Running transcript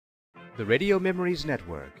The Radio Memories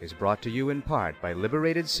Network is brought to you in part by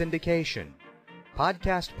Liberated Syndication.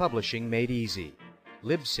 Podcast publishing made easy.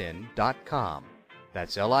 Libsyn.com.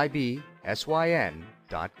 That's Libsyn.com.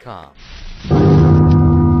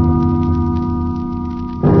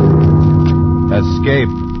 Escape.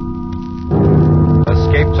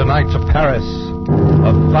 Escape tonight to Paris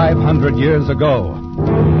of 500 years ago.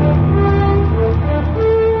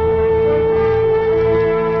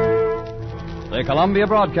 The Columbia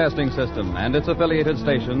Broadcasting System and its affiliated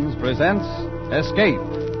stations presents Escape,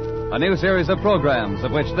 a new series of programs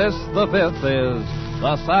of which this, the fifth, is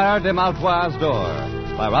The Sire De Mealetroits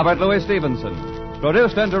Door by Robert Louis Stevenson,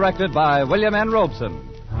 produced and directed by William N. Robeson.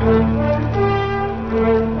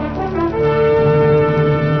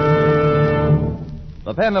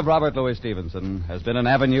 The pen of Robert Louis Stevenson has been an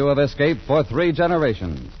avenue of escape for 3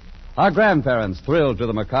 generations. Our grandparents thrilled to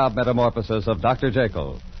the macabre metamorphosis of Dr.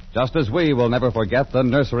 Jekyll, just as we will never forget the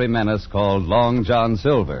nursery menace called Long John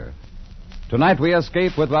Silver. Tonight we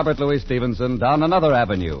escape with Robert Louis Stevenson down another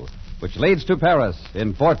avenue, which leads to Paris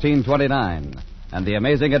in 1429, and the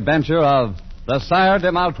amazing adventure of the Sire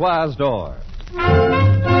De Mealetroits Door.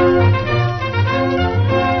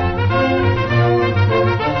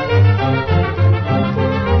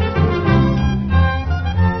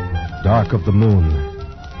 Dark of the moon,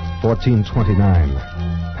 1429,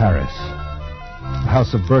 Paris. The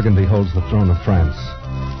House of Burgundy holds the throne of France,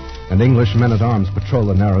 and English men-at-arms patrol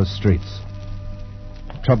the narrow streets.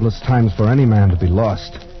 Troublous times for any man to be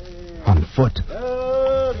lost, on foot,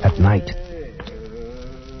 at night.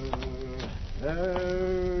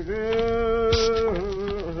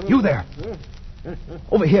 You there!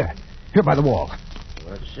 Over here by the wall.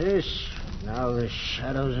 What's this? Now the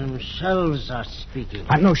shadows themselves are speaking.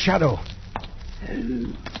 I'm no shadow.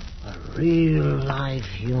 A real live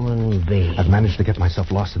human being. I've managed to get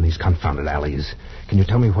myself lost in these confounded alleys. Can you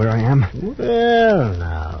tell me where I am? Well,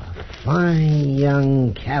 now, a fine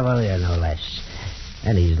young cavalier, no less.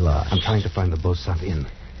 And he's lost. I'm trying to find the Beau Sant Inn.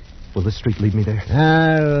 Will this street lead me there?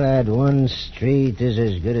 Lad, one street is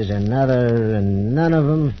as good as another, and none of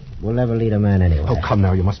them will ever lead a man anywhere. Oh, come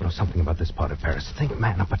now. You must know something about this part of Paris. Think,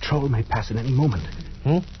 man, a patrol may pass at any moment.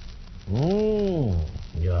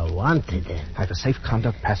 You're wanted, then. I have a safe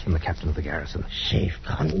conduct pass from the captain of the garrison. Safe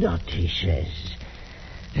conduct, he says.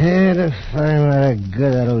 And a fine lot of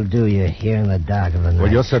good that'll do you here in the dark of the night.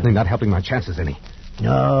 Well, you're certainly not helping my chances any.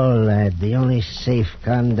 No, lad. The only safe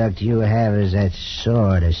conduct you have is that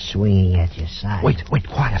sword swinging at your side. Wait,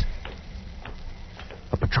 quiet.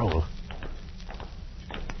 A patrol.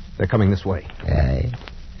 They're coming this way.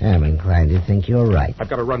 I'm inclined to think you're right. I've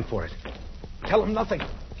got to run for it. Tell them nothing.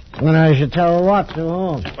 Well, I should tell what to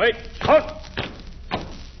whom. Wait, halt!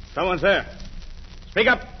 Someone's there. Speak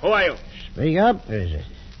up. Who are you? Speak up, is it?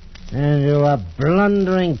 And you a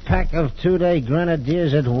blundering pack of 2-day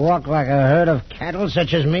grenadiers that walk like a herd of cattle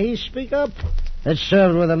such as me? Speak up. That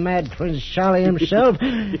served with the mad Prince Charlie himself.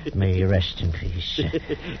 May he rest in peace.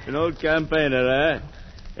 An old campaigner,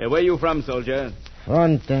 eh? Where you from, soldier?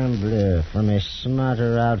 Fontainebleau, from a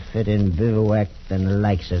smarter outfit in bivouac than the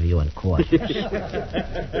likes of you in quarters.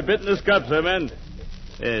 A bit in the scuffs, sir, man.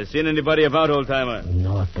 Seen anybody about, old-timer?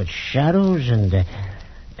 Naught but shadows and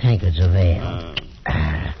tankards of ale.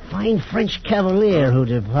 Fine French cavalier who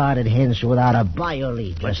departed hence without a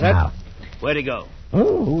bio-lead just now. Where'd he go?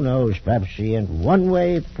 Oh, who knows? Perhaps he went one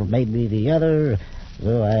way, maybe the other.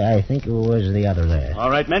 Though I think it was the other there.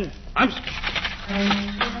 All right, men. Arms.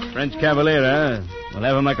 French cavalier, eh? We'll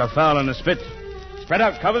have him like a fowl in a spit. Spread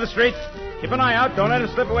out. Cover the street. Keep an eye out. Don't let him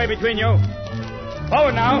slip away between you.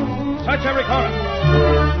 Forward now. Search every corner.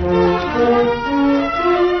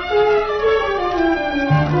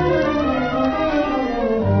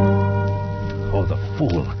 Oh, the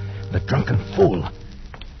fool. The drunken fool.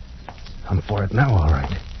 I'm for it now, all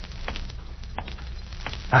right.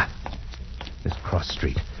 This cross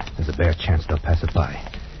street. There's a bare chance they'll pass it by.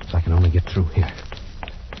 If I can only get through here.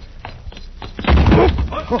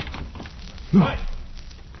 No.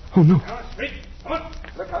 Oh, no.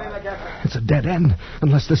 It's a dead end,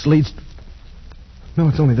 unless this leads... No,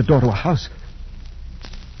 it's only the door to a house.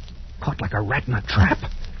 Caught like a rat in a trap.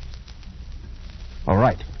 All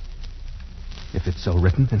right. If it's so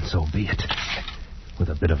written, then so be it. With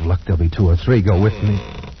a bit of luck, there'll be 2 or 3 go with me.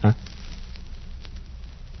 Huh?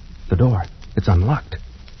 The door. It's unlocked.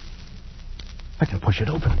 I can push it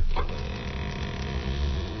open.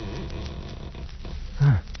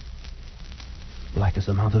 Black as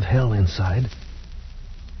the mouth of hell inside.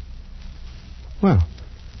 Well,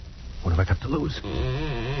 what have I got to lose?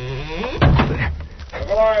 There. Look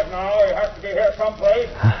alive now. You have to be here someplace.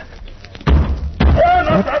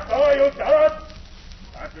 Not that door, you tell us.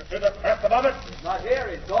 You see the crest above it? Not here,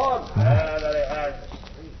 he's gone. Ah, that he has.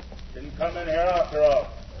 Didn't come in here after all.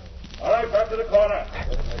 All right, back to the corner.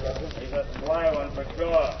 He's a sly one for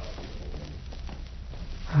sure.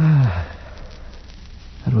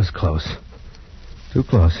 That was close. Too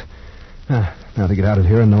close. Now to get out of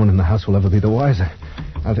here, and no one in the house will ever be the wiser.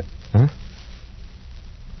 Huh?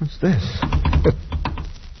 What's this?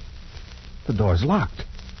 The door's locked.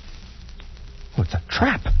 Oh, it's a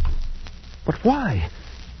trap. But why?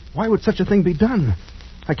 Why would such a thing be done?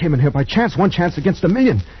 I came in here by chance, one chance against a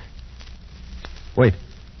million. Wait.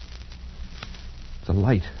 It's a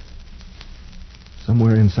light.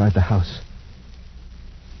 Somewhere inside the house.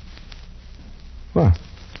 Well,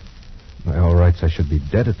 by all rights, I should be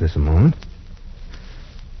dead at this moment.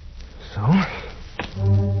 So...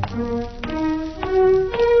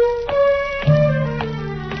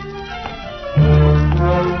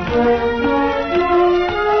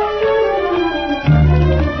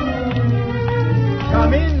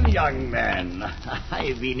 Come in, young man.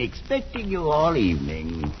 I've been expecting you all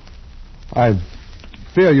evening. I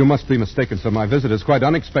fear you must be mistaken, sir. My visit is quite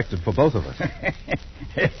unexpected for both of us.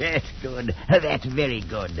 That's good. That's very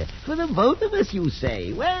good. For the both of us, you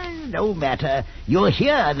say. Well, no matter. You're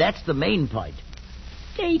here. That's the main point.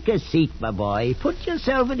 Take a seat, my boy. Put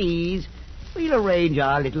yourself at ease. We'll arrange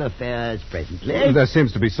our little affairs presently. There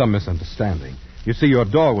seems to be some misunderstanding. You see, your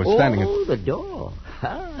door was standing... Oh, the door.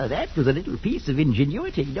 That was a little piece of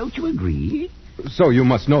ingenuity. Don't you agree? So you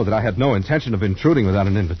must know that I had no intention of intruding without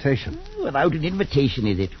an invitation. Without an invitation,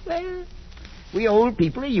 is it? Well, we old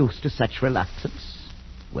people are used to such reluctance.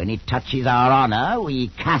 When it touches our honor, we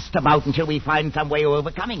cast about until we find some way of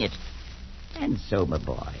overcoming it. And so, my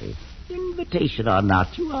boy, invitation or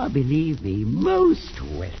not, you are, believe me, most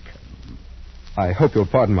welcome. I hope you'll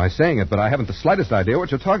pardon my saying it, but I haven't the slightest idea what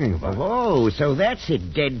you're talking about. Oh, so that's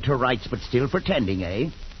it, dead to rights but still pretending, eh?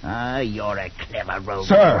 You're a clever rogue.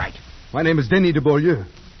 Sir, right. My name is Denis de Beaulieu.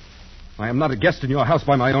 I am not a guest in your house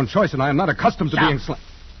by my own choice, and I am not accustomed to being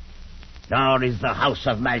Nor is the house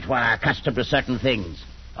of Mealetroits accustomed to certain things,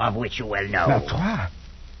 of which you well know. Mealetroits?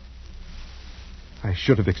 I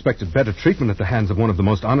should have expected better treatment at the hands of one of the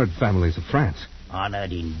most honored families of France.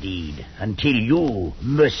 Honored indeed, until you,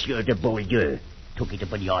 Monsieur de Beaulieu, took it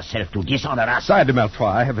upon yourself to dishonor us. Sire De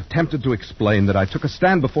Mealetroits, I have attempted to explain that I took a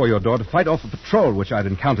stand before your door to fight off a patrol which I'd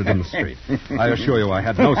encountered in the street. I assure you I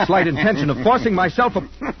had no slight intention of forcing myself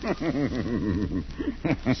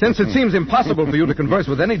Since it seems impossible for you to converse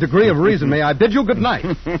with any degree of reason, may I bid you good night?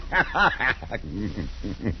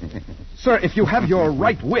 Sir, if you have your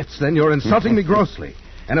right wits, then you're insulting me grossly.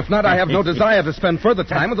 And if not, I have no desire to spend further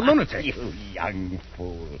time with a lunatic. You young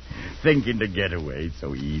fool. Thinking to get away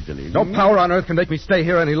so easily. No power on earth can make me stay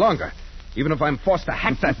here any longer, even if I'm forced to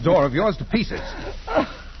hack that door of yours to pieces.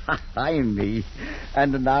 Ay me.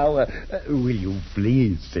 And now, will you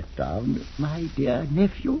please sit down, my dear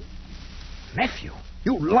nephew? Nephew?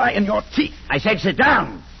 You lie in your teeth. I said sit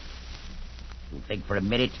down. You think for a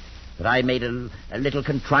minute that I made a little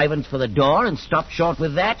contrivance for the door and stopped short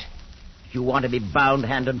with that? If you want to be bound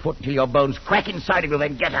hand and foot until your bones crack inside of you,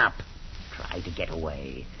 then get up. Try to get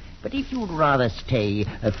away. But if you'd rather stay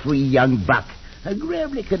a free young buck,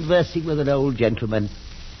 agreeably conversing with an old gentleman,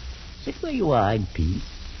 sit where you are in peace.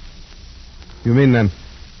 You mean, then,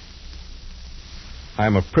 I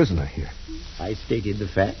am a prisoner here? I stated the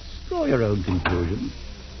facts. Draw your own conclusions.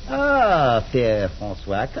 Ah, fair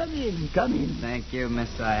Francois, come in, come in. Thank you,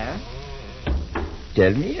 Messiah.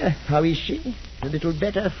 Tell me, how is she? A little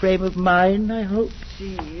better frame of mind, I hope?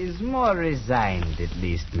 She is more resigned, at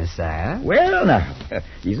least, Messiah. Well, now,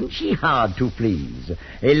 isn't she hard to please?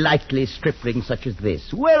 A likely stripling such as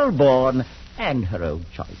this, well-born, and her own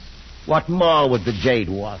choice. What more would the jade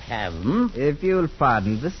wolf have, If you'll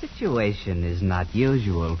pardon, the situation is not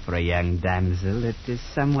usual for a young damsel. It is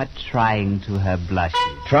somewhat trying to her blushes.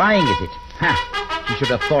 Trying, is it? Ha! She should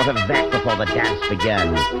have thought of that before the dance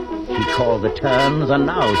began. She called the turns, and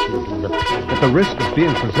now she'll do the pay. At the risk of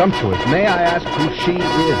being presumptuous, may I ask who she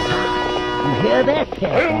is? You hear that,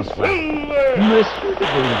 Père Francois? Monsieur de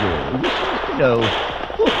Beaulieu wishes to know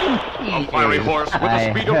who he A fiery is. horse with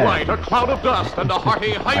the speed of light, a cloud of dust, and a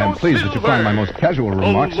hearty hi-yo I am pleased that you find my most casual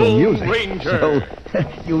remarks The Lone amusing. Ranger. So,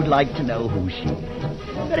 you'd like to know who she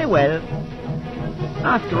is. Very well.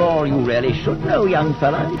 After all, you really should know, young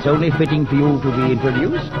fella. It's only fitting for you to be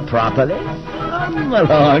introduced properly. Come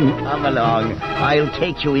along, come along. I'll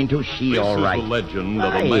take you into she, This all is right. the legend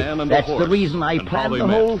of Aye, a man and that's a horse. the reason I and how planned they the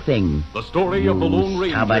met. whole thing. The story of the Lone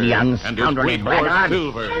Ranger stubborn young and his scoundrelly great horse blackguard.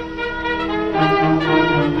 Silver.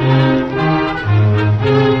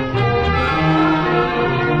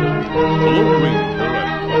 The Lone Ranger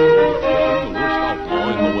and the worst outlaw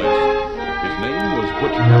in the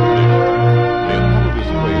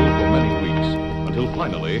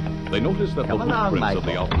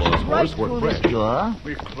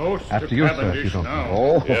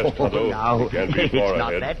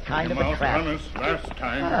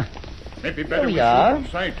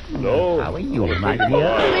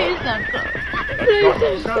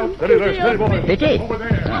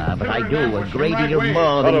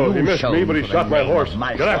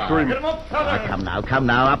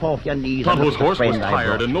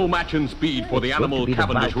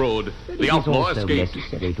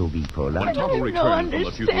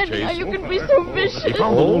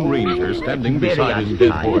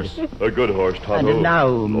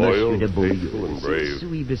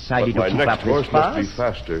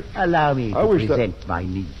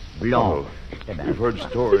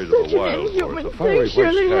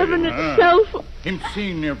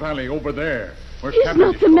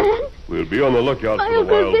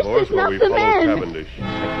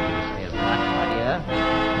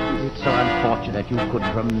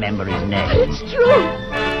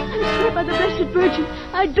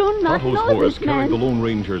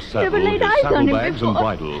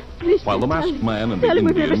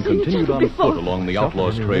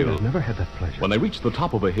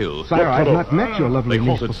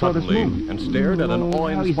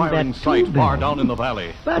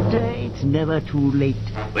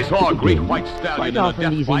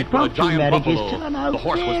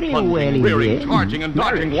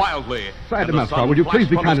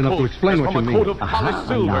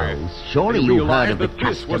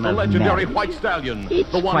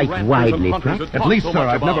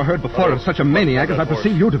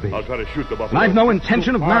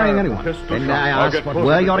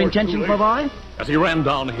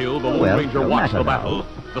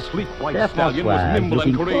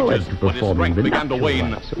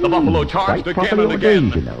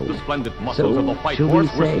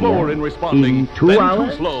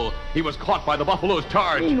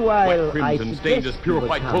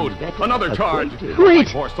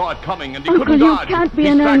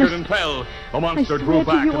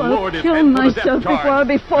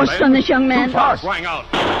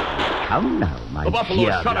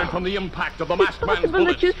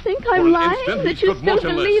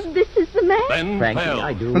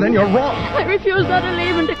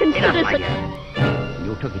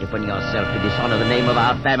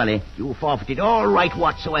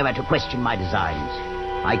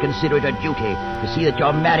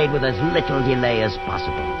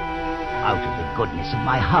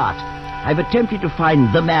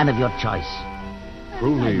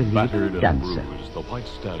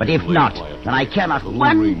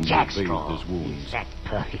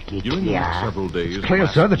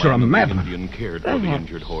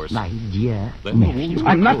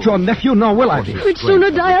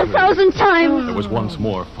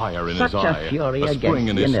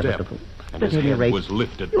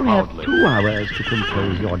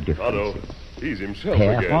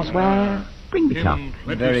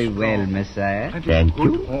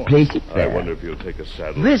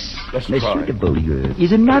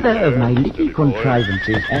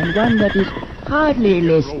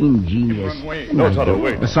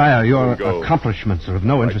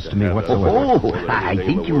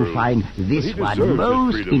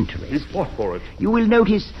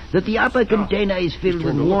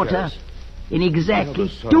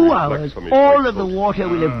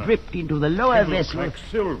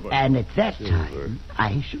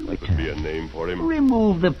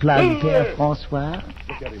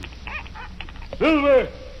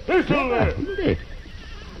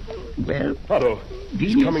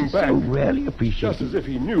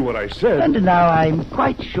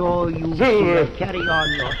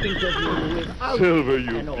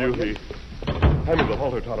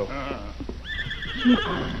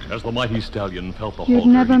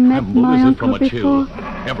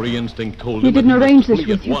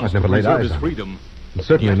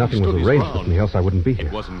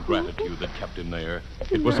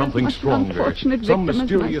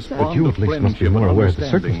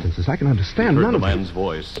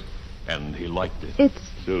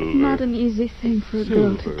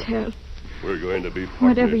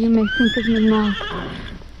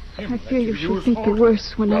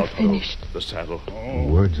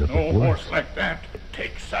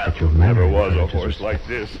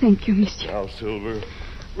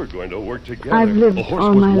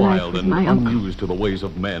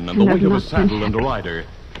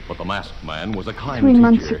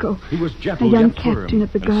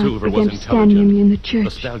in the church.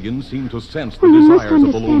 The stallion seemed to sense the Well, you must desires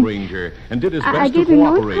of the Lone understand. Ranger and did his I best to gave him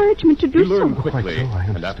no cooperate. encouragement to do He learned so. quickly, Quite so, I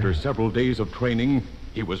and after several days of training,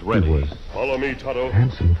 He was ready. He was Follow me, Tonto.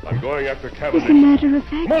 handsome. I'm going after As a Cavendish. matter of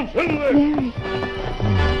fact, Come on, Silver! very.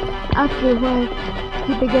 After a while,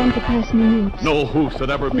 he began to pass me notes. No hoofs had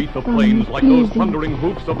ever beat the plains like those thundering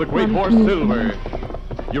hoofs of the great horse Silver.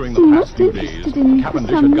 During the past few days,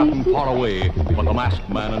 Cavendish had gotten far away, but the masked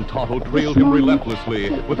man and Tonto trailed him relentlessly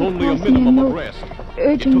with only a minimum of rest.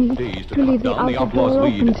 It took days to cut down the outlaw's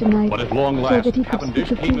lead, but at long last, Cavendish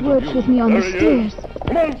came into view. With me on the There he stairs. is.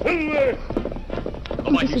 Come on, Silver!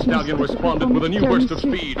 The mighty stallion responded with a new burst of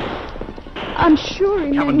speed. I'm sure he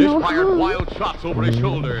meant Cavendish no fired harm. wild shots over his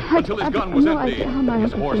shoulder until his gun was empty.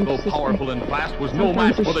 His horse, though powerful and fast, was no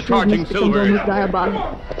match for the charging Silver.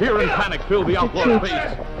 Fear and panic filled the outlaw's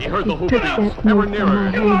face. He heard the hoofbeats ever nearer,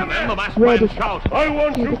 and then the masked man shout, I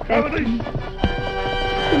want you, Cavendish!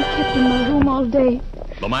 Been kept in my room all day.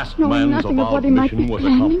 The masked Knowing man's nothing of what avowed he might mission be was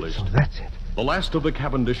planning. accomplished. So that's it. The last of the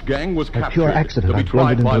Cavendish gang was By captured pure accident, to be I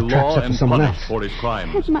blundered tried by into a trap law set for and someone punished else. for his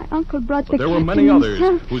crimes. Had my uncle brought the But there were captain many others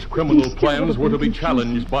himself, whose criminal he still plans would were to have be been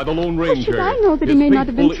challenged by the Lone How should Ranger, I know that he his may not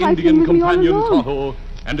have been faithful trifling Indian with me all companion along? Tonto,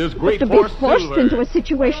 and his But great to be horse forced Silver. into a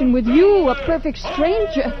situation with you, a perfect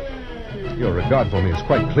stranger. Your regard for me is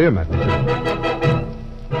quite clear, mademoiselle.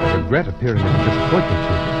 I regret appearing as a disappointment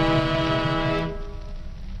to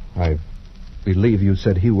you. I believe you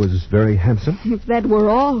said he was very handsome. If that were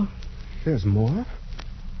all. There's more.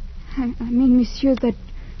 I mean, monsieur, that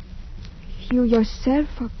you yourself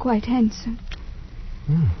are quite handsome.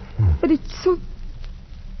 But it's so...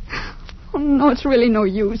 Oh, no, it's really no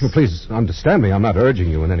use. Well, please understand me. I'm not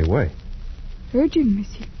urging you in any way. Urging,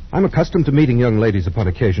 monsieur. I'm accustomed to meeting young ladies upon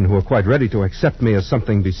occasion who are quite ready to accept me as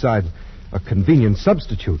something beside a convenient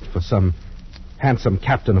substitute for some handsome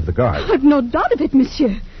captain of the guard. I've no doubt of it,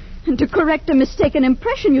 monsieur. And to correct a mistaken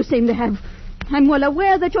impression you seem to have, I'm well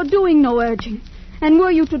aware that you're doing no urging. And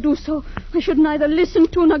were you to do so, I should neither listen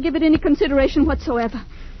to nor give it any consideration whatsoever.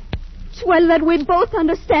 It's well that we both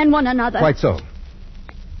understand one another. Quite so.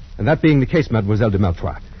 And that being the case, Mademoiselle de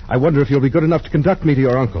Mealetroits, I wonder if you'll be good enough to conduct me to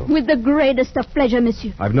your uncle. With the greatest of pleasure,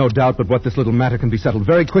 monsieur. I've no doubt but what this little matter can be settled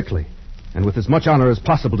very quickly, and with as much honor as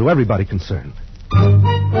possible to everybody concerned.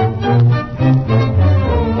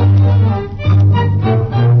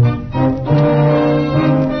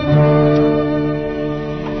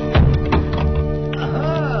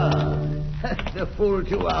 The full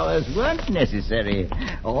 2 hours weren't necessary.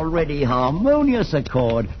 Already harmonious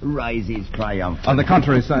accord rises triumphant. On the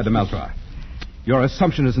contrary, Sire De Mealetroits, your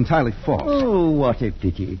assumption is entirely false. Oh, what a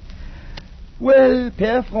pity. Well,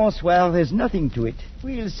 Père François, there's nothing to it.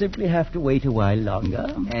 We'll simply have to wait a while longer.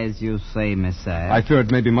 As you say, Messiah. I fear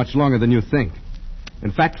it may be much longer than you think.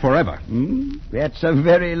 In fact, forever. That's a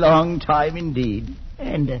very long time indeed.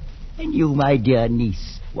 And you, my dear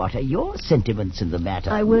niece, what are your sentiments in the matter?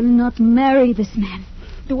 I will not marry this man.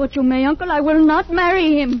 Do what you may, uncle, I will not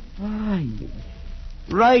marry him.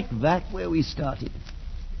 Right back where we started.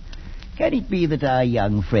 Can it be that our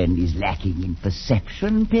young friend is lacking in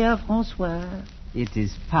perception, Père François? It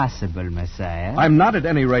is possible, Messiah. I'm not at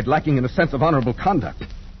any rate lacking in a sense of honorable conduct.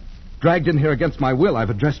 Dragged in here against my will, I've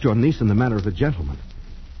addressed your niece in the manner of a gentleman.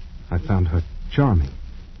 I found her charming,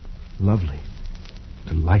 lovely,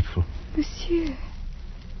 delightful. Monsieur.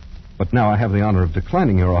 But now I have the honor of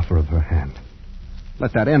declining your offer of her hand.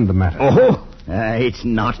 Let that end the matter. It's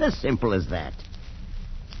not as simple as that.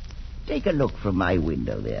 Take a look from my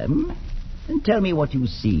window there, and tell me what you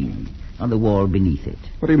see on the wall beneath it.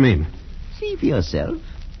 What do you mean? See for yourself.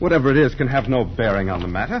 Whatever it is can have no bearing on the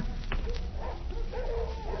matter.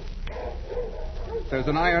 There's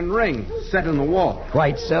an iron ring set in the wall.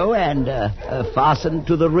 Quite so, and fastened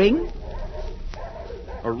to the ring?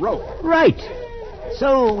 A rope. Right.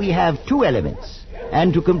 So we have two elements.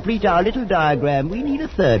 And to complete our little diagram, we need a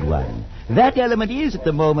third one. That element is, at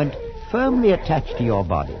the moment, firmly attached to your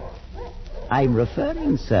body. I'm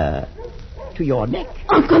referring, sir, to your neck.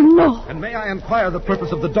 Uncle, no. And may I inquire the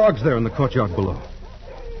purpose of the dogs there in the courtyard below?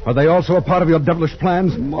 Are they also a part of your devilish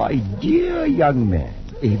plans? My dear young man,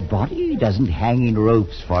 a body doesn't hang in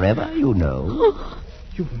ropes forever, you know.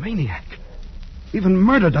 You maniac. Even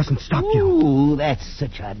murder doesn't stop you. Ooh, that's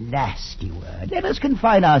such a nasty word. Let us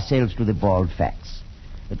confine ourselves to the bald facts.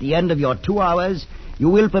 At the end of your 2 hours, you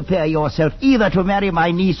will prepare yourself either to marry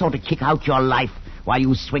my niece or to kick out your life while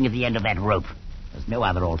you swing at the end of that rope. There's no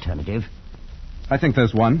other alternative. I think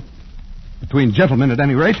there's one. Between gentlemen, at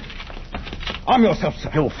any rate. Arm yourself,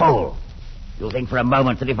 sir. You fool. You think for a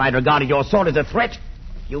moment that if I'd regarded your sword as a threat,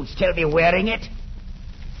 you'd still be wearing it?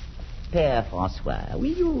 Père François, will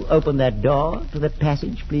you open that door to the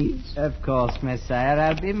passage, please? Of course, Messiah.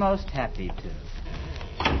 I'll be most happy to.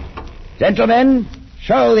 Gentlemen,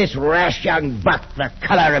 show this rash young buck the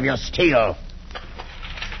color of your steel.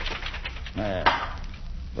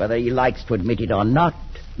 Whether he likes to admit it or not,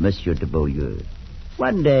 Monsieur de Beaulieu,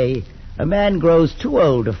 one day a man grows too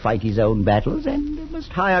old to fight his own battles and must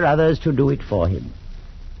hire others to do it for him.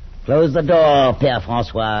 Close the door, Père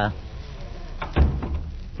Francois.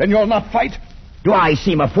 Then you'll not fight? Do I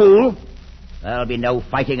seem a fool? There'll be no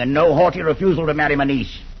fighting and no haughty refusal to marry my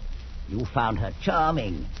niece. You found her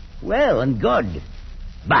charming. Well and good.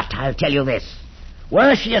 But I'll tell you this.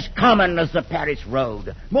 Were she as common as the Paris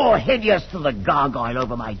road, more hideous than the gargoyle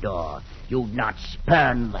over my door, you'd not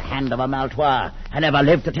spurn the hand of a Maltois and never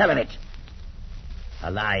live to tell of it.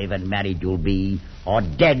 Alive and married you'll be, or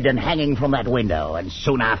dead and hanging from that window, and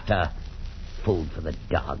soon after, food for the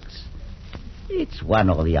dogs. It's one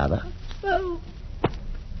or the other. So,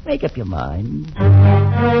 make up your mind.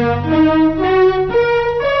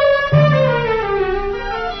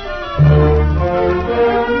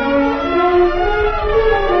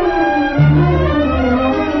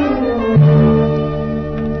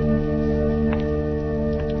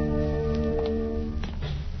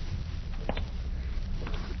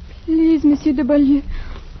 Please, Monsieur de Beaulieu,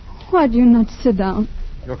 why do you not sit down?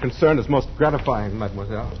 Your concern is most gratifying,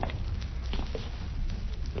 mademoiselle.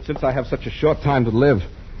 But since I have such a short time to live,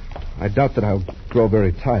 I doubt that I'll grow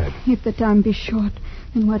very tired. If the time be short,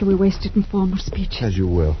 then why do we waste it in formal speech? As you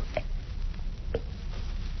will.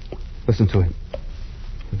 Listen to it.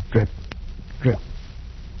 Drip, drip,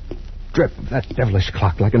 drip. That devilish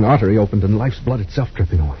clock, like an artery opened and life's blood itself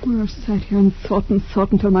dripping away. I've sat here and thought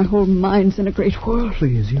until my whole mind's in a great whirl.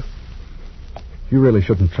 Please, you really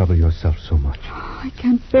shouldn't trouble yourself so much. I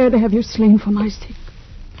can't bear to have you slain for my sake.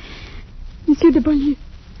 Monsieur de Beaulieu,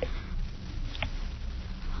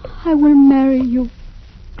 I will marry you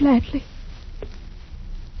gladly.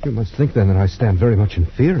 You must think, then, that I stand very much in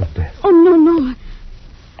fear of death. Oh, no.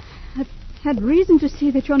 I've had reason to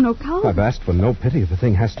see that you're no coward. I've asked for no pity. If the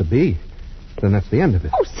thing has to be, then that's the end of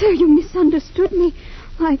it. Oh, sir, you misunderstood me.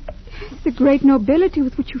 Why, the great nobility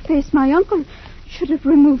with which you faced my uncle should have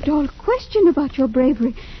removed all question about your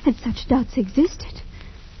bravery had such doubts existed.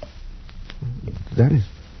 That is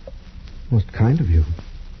most kind of you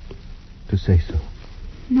to say so.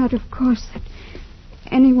 Not, of course, that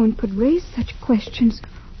anyone could raise such questions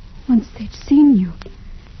once they'd seen you.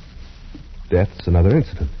 Death's another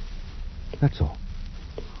incident. That's all.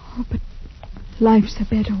 Oh, but life's a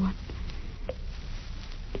better one.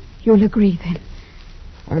 You'll agree, then?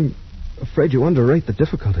 I'm afraid you underrate the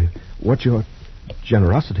difficulty. What your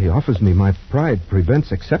generosity offers me, my pride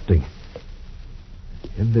prevents accepting.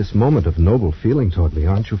 In this moment of noble feeling toward me,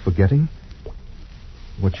 aren't you forgetting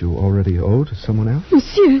what you already owe to someone else?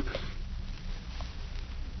 Monsieur,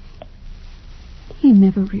 he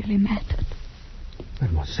never really mattered.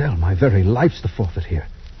 Mademoiselle, my very life's the forfeit here.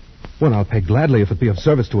 One I'll pay gladly if it be of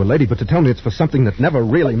service to a lady, but to tell me it's for something that never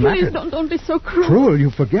really mattered. Please don't be so cruel. Cruel, you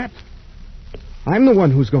forget. I'm the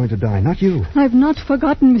one who's going to die, not you. I've not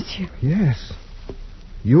forgotten, monsieur. Yes.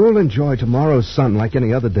 You'll enjoy tomorrow's sun like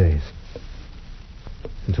any other days.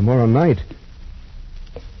 And tomorrow night,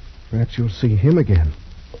 perhaps you'll see him again.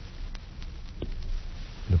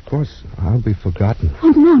 And of course, I'll be forgotten. Oh,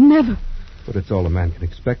 no, never. But it's all a man can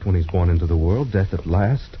expect when he's born into the world, death at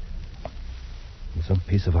last. And some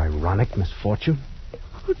piece of ironic misfortune.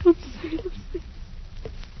 Oh, don't say those things.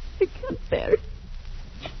 I can't bear it.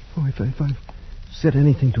 Oh, if I've said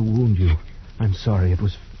anything to wound you, I'm sorry. It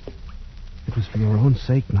was for your own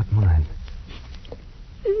sake, not mine.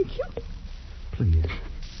 Thank you. Please.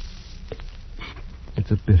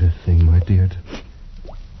 It's a bitter thing, my dear,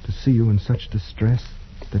 to see you in such distress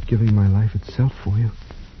that giving my life itself for you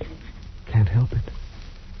can't help it.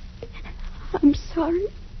 I'm sorry.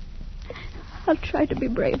 I'll try to be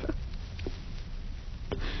braver.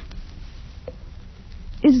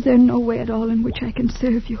 Is there no way at all in which I can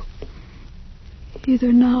serve you?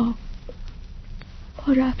 Either now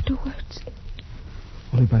or afterwards?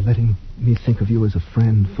 Only by letting me think of you as a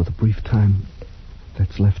friend for the brief time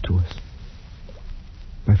that's left to us.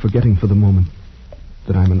 By forgetting for the moment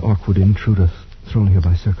that I'm an awkward intruder thrown here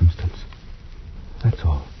by circumstance. That's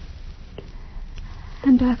all.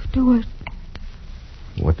 And afterward?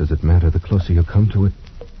 What does it matter? The closer you come to it,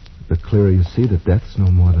 the clearer you see that death's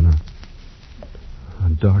no more than a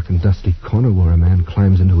dark and dusty corner where a man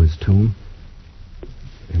climbs into his tomb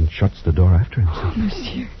and shuts the door after himself. Oh,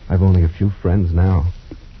 monsieur. I've only a few friends now.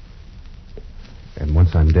 And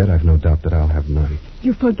once I'm dead, I've no doubt that I'll have none.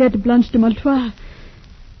 You forget Blanche de Maltois.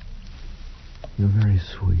 You're very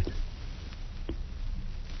sweet.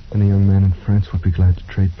 Any young man in France would be glad to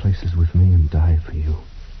trade places with me and die for you.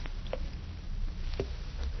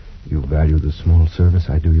 You value the small service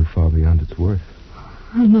I do you far beyond its worth.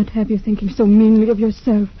 I'll not have you thinking so meanly of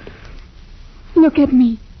yourself. Look at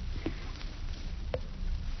me.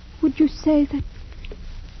 Would you say that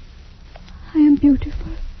I am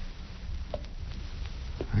beautiful?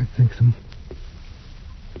 I think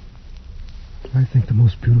the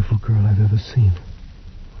most beautiful girl I've ever seen.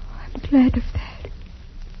 I'm glad of that.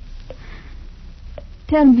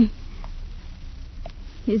 Tell me,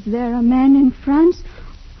 is there a man in France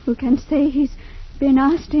who can say he's been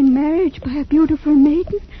asked in marriage by a beautiful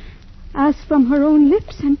maiden, asked from her own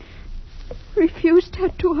lips, and refused her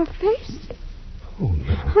to her face? Oh,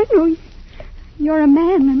 no. I know you're a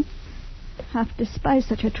man and half despise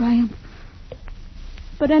such a triumph.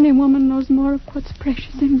 But any woman knows more of what's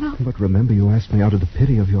precious in love. But remember, you asked me out of the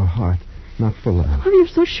pity of your heart, not for love. Are you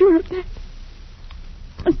so sure of that?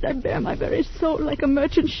 Must I bear my very soul like a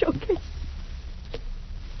merchant showcase?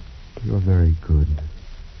 You're very good.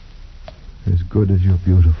 As good as you're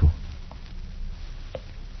beautiful.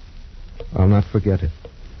 I'll not forget it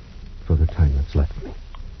for the time that's left me.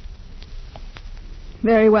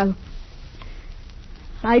 Very well.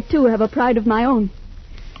 I, too, have a pride of my own.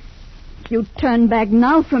 If you turn back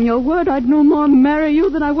now from your word, I'd no more marry you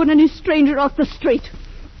than I would any stranger off the street.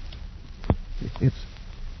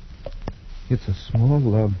 It's a small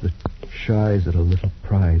love that shies at a little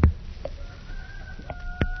pride.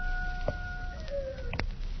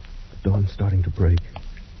 The dawn's starting to break.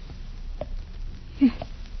 Yes.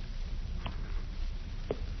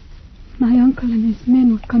 My uncle and his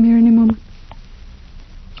men will come here any moment.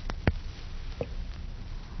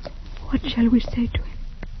 What shall we say to him?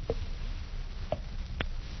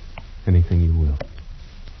 Anything you will.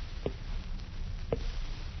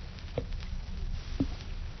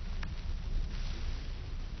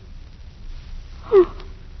 Oh.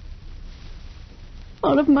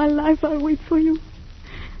 All of my life I'll weep for you.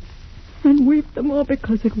 And weep the more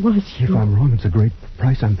because it was you. If I'm wrong, it's a great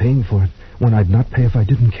price I'm paying for it. One I'd not pay if I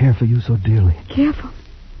didn't care for you so dearly. Careful.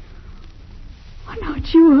 Oh, no,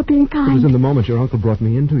 it's you who are being kind. It was in the moment your uncle brought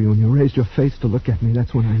me into you and you raised your face to look at me.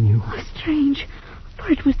 That's when I knew. Oh, strange.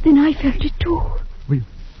 For it was then I felt it, too. Well,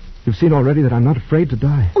 you've seen already that I'm not afraid to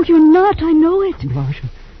die. Oh, you're not. I know it. Blanche,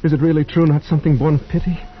 is it really true, not something born of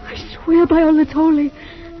pity? I swear by all that's holy.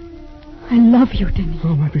 I love you, Denny.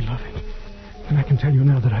 Oh, my beloved. And I can tell you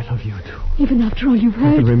now that I love you, too. Even after all you've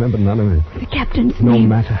heard. I can remember none of it. The captain's no name.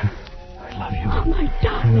 No matter. I love you. Oh, my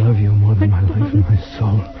darling. I love you more than my life and my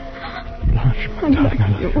soul. Blanche, my darling, I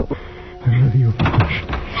love you. I love you, Blanche.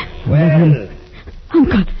 Well.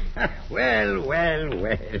 Uncle. Well.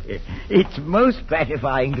 It's most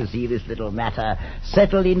gratifying to see this little matter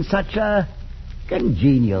settle in such a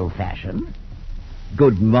congenial fashion.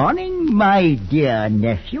 Good morning, my dear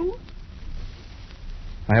nephew.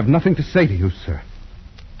 I have nothing to say to you, sir.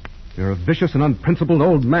 You're a vicious and unprincipled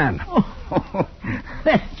old man. Oh,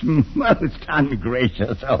 that's most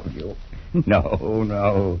ungracious of you.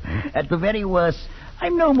 No. At the very worst,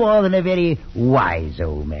 I'm no more than a very wise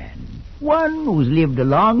old man. One who's lived a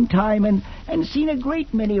long time and seen a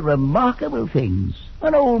great many remarkable things.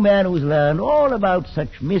 An old man who's learned all about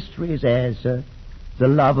such mysteries as the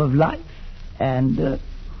love of life and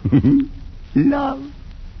love.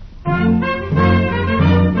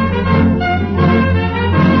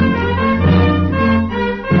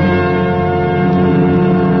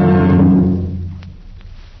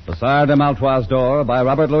 The Sire De Mealetroits door by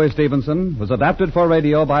Robert Louis Stevenson was adapted for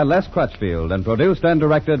radio by Les Crutchfield and produced and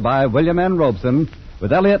directed by William N. Robeson,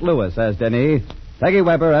 with Elliot Lewis as Denis, Peggy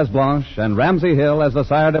Weber as Blanche, and Ramsey Hill as the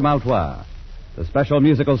Sire De Mealetroits. The special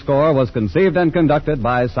musical score was conceived and conducted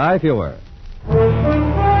by Cy Fewer.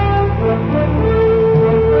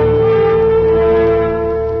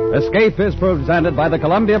 Escape is presented by the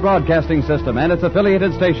Columbia Broadcasting System and its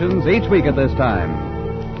affiliated stations each week at this time.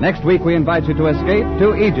 Next week, we invite you to escape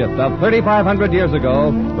to Egypt of 3,500 years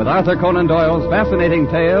ago with Arthur Conan Doyle's fascinating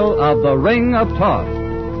tale of the Ring of Thoth.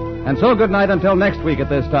 And so good night until next week at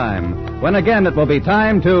this time, when again it will be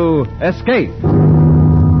time to escape.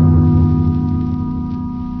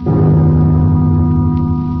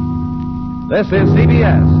 This is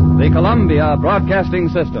CBS, the Columbia Broadcasting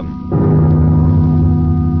System.